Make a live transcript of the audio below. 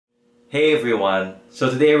Hey everyone! So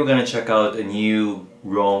today we're going to check out a new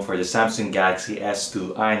ROM for the Samsung Galaxy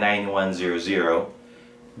S2 i9100.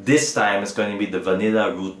 This time it's going to be the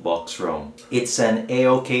Vanilla RootBOX ROM. It's an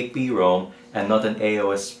AOKP ROM and not an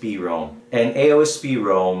AOSP ROM. An AOSP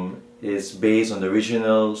ROM is based on the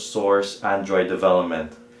original source Android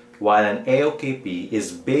development, while an AOKP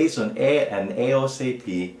is based on an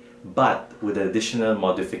AOSP but with additional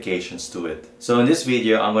modifications to it. So in this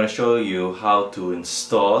video I'm going to show you how to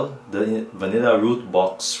install the Vanilla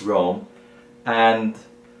RootBOX ROM, and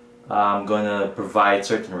I'm going to provide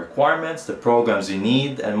certain requirements, the programs you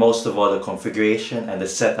need, and most of all the configuration and the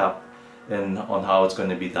setup on how it's going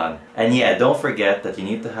to be done. And yeah, don't forget that you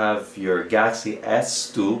need to have your Galaxy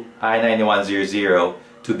S2 i9100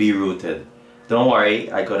 to be rooted. Don't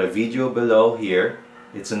worry, I got a video below here.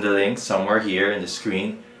 It's in the link somewhere here in the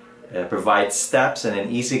screen. Provides steps and an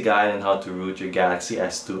easy guide on how to root your Galaxy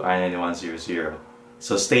S2 i9100.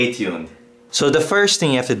 So stay tuned. So the first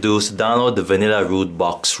thing you have to do is download the Vanilla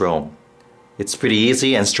RootBOX ROM. It's pretty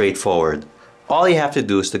easy and straightforward. All you have to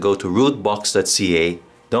do is to go to rootbox.ca.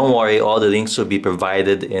 Don't worry, all the links will be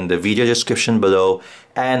provided in the video description below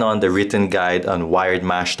and on the written guide on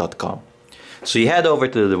wiredmash.com. So you head over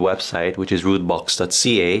to the website, which is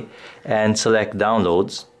rootbox.ca, and select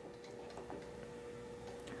Downloads.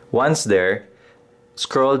 Once there,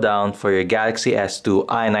 scroll down for your Galaxy S2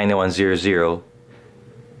 i9100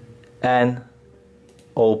 and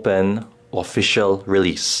open Official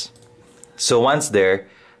Release. So once there,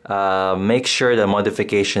 make sure the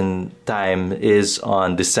modification time is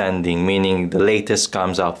on descending, meaning the latest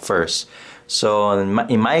comes up first. So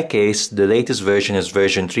in my case, the latest version is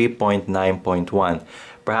version 3.9.1.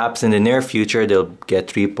 Perhaps in the near future, they'll get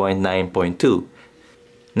 3.9.2.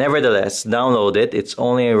 Nevertheless, download it. It's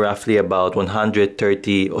only roughly about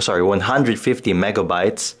 150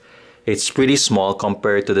 megabytes. It's pretty small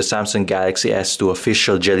compared to the Samsung Galaxy S2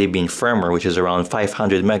 official Jelly Bean firmware, which is around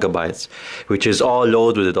 500 megabytes, which is all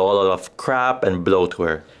loaded with a lot of crap and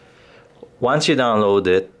bloatware. Once you download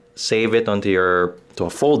it, save it onto a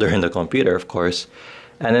folder in the computer, of course.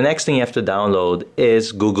 And the next thing you have to download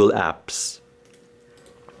is Google Apps.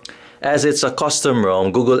 As it's a custom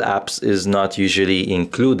ROM, Google Apps is not usually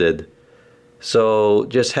included. So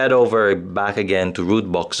just head over back again to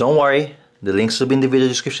RootBOX. Don't worry, the links will be in the video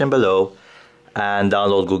description below, and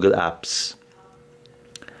download Google Apps.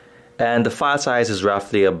 And the file size is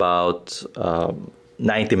roughly about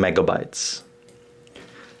 90 megabytes.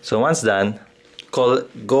 So once done,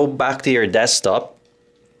 go back to your desktop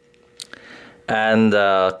and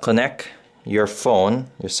connect your phone,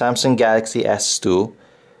 your Samsung Galaxy S2,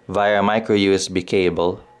 via micro USB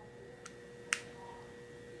cable.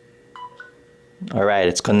 Alright,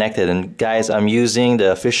 it's connected, and guys, I'm using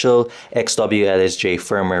the official XWLSJ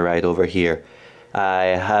firmware right over here.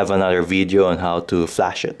 I have another video on how to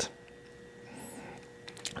flash it.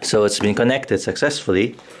 So it's been connected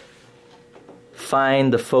successfully.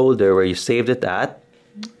 Find the folder where you saved it at.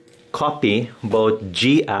 Copy both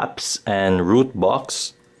GApps and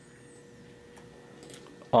RootBOX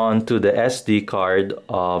onto the SD card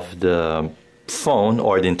of the phone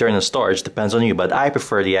or the internal storage, depends on you, but I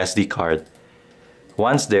prefer the SD card.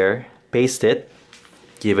 Once there, paste it,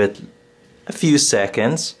 give it a few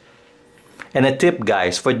seconds. And a tip,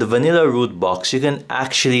 guys, for the Vanilla RootBOX, you can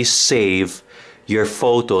actually save your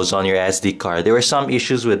photos on your SD card. There were some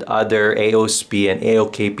issues with other AOSP and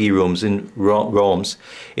AOKP ROMs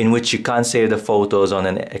in which you can't save the photos on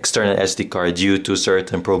an external SD card due to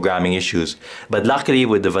certain programming issues. But luckily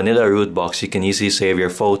with the Vanilla RootBOX, you can easily save your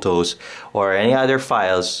photos or any other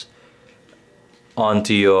files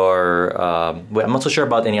onto your... well, I'm not so sure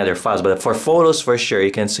about any other files, but for photos for sure,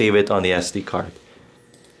 you can save it on the SD card.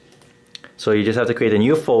 So you just have to create a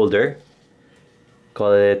new folder,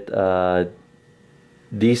 call it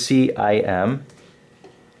DCIM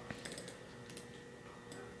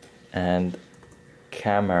and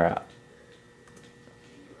camera.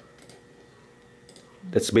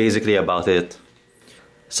 That's basically about it.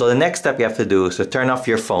 So the next step you have to do is to turn off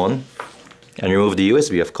your phone and remove the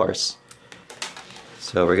USB, of course.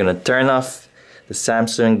 So we're gonna turn off the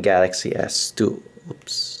Samsung Galaxy S2.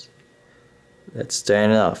 Oops. Let's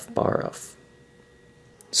turn it off, power off.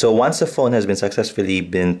 So once the phone has been successfully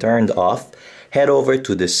turned off, head over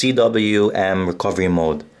to the CWM recovery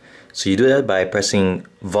mode. So you do that by pressing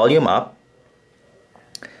volume up,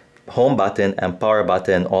 home button and power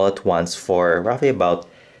button all at once for roughly about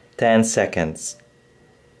 10 seconds.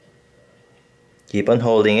 Keep on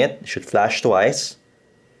holding it, it should flash twice.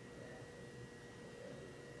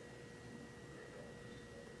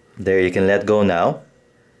 There, you can let go now.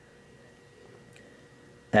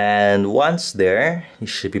 And once there, you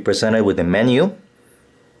should be presented with a menu.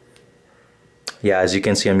 Yeah, as you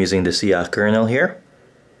can see, I'm using the C kernel here.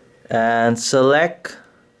 And select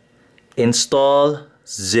Install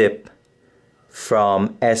Zip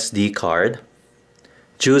from SD card.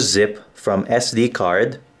 Choose Zip from SD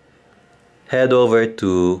card. Head over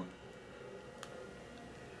to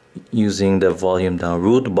using the volume down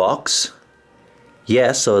RootBOX.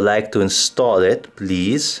 Yes, so I'd like to install it,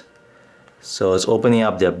 please. So it's opening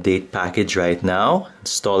up the update package right now,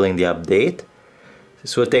 installing the update.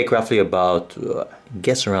 This will take roughly about, I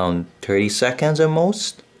guess around 30 seconds at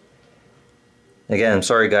most. Again, I'm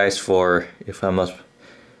sorry guys for if I'm not,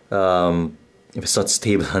 if it's not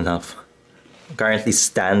stable enough. I'm currently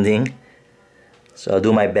standing, so I'll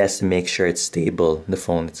do my best to make sure it's stable, the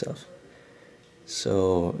phone itself.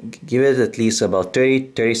 So give it at least about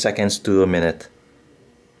 30 seconds to a minute.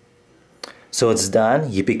 So it's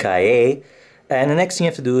done, yippee-ki-yay. And the next thing you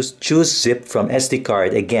have to do is choose Zip from SD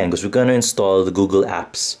card again, because we're going to install the Google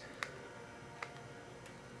apps.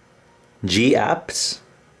 G apps.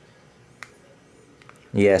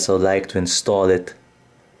 Yes, I'd like to install it,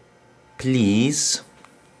 please.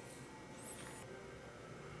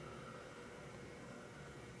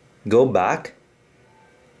 Go back,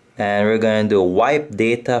 and we're going to do a wipe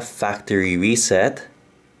data factory reset.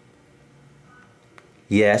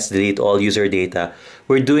 Yes, delete all user data.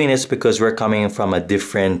 We're doing this because we're coming from a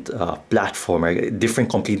different platform, a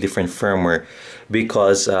completely different firmware,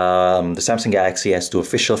 because the Samsung Galaxy S2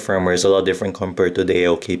 official firmware is a lot different compared to the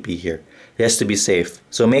AOKP here. It has to be safe.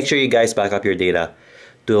 So make sure you guys back up your data.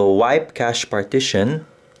 Do a wipe cache partition.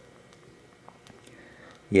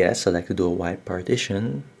 Yes, I like to do a wipe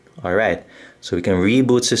partition. Alright, so we can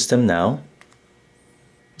reboot system now.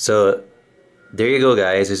 So there you go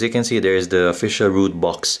guys, as you can see there's the official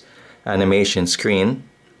RootBOX animation screen.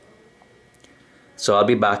 So I'll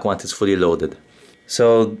be back once it's fully loaded.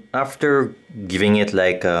 So after giving it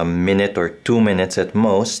like a minute or 2 minutes at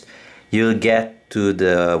most, you'll get to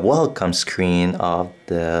the welcome screen of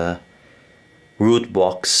the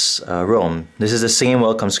RootBOX ROM. This is the same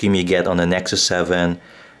welcome screen you get on the Nexus 7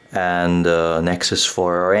 and Nexus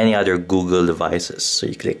 4 or any other Google devices. So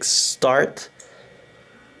you click Start.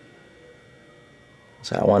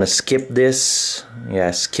 So I want to skip this. Yeah,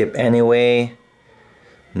 skip anyway.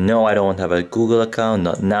 No, I don't have a Google account,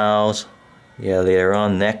 not now. Yeah, later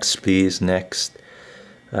on. Next, please. Next.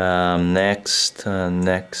 Next.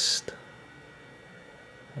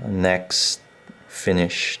 Next.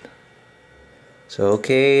 Finished. So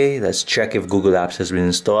okay, let's check if Google Apps has been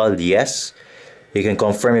installed. Yes. You can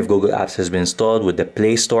confirm if Google Apps has been installed with the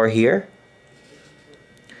Play Store here.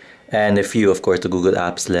 And a few, of course, the Google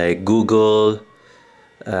Apps like Google,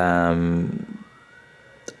 and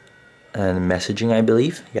messaging, I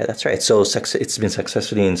believe. Yeah, that's right. So it's been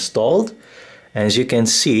successfully installed, and as you can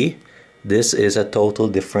see, this is a total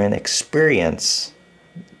different experience.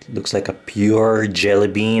 It looks like a pure jelly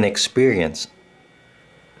bean experience.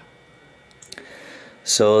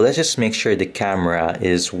 So let's just make sure the camera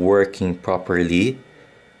is working properly.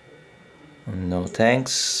 No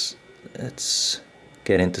thanks. Let's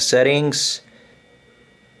get into settings.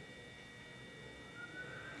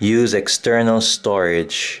 Use external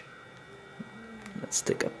storage. Let's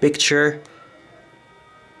take a picture.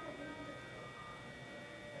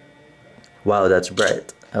 Wow, that's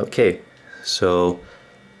bright. Okay, so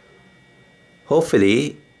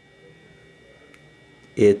hopefully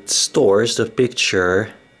it stores the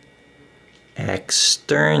picture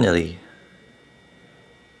externally.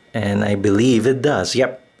 And I believe it does.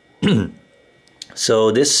 Yep.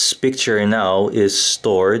 So this picture now is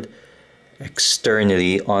stored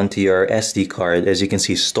externally onto your SD card. As you can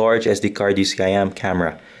see, storage, SD card, DCIM,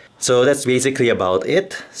 camera. So that's basically about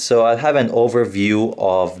it. So I'll have an overview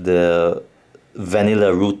of the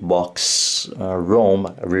Vanilla RootBOX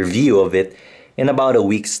ROM, a review of it, in about a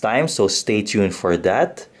week's time. So stay tuned for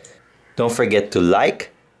that. Don't forget to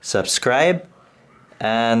like, subscribe,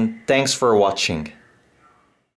 and thanks for watching.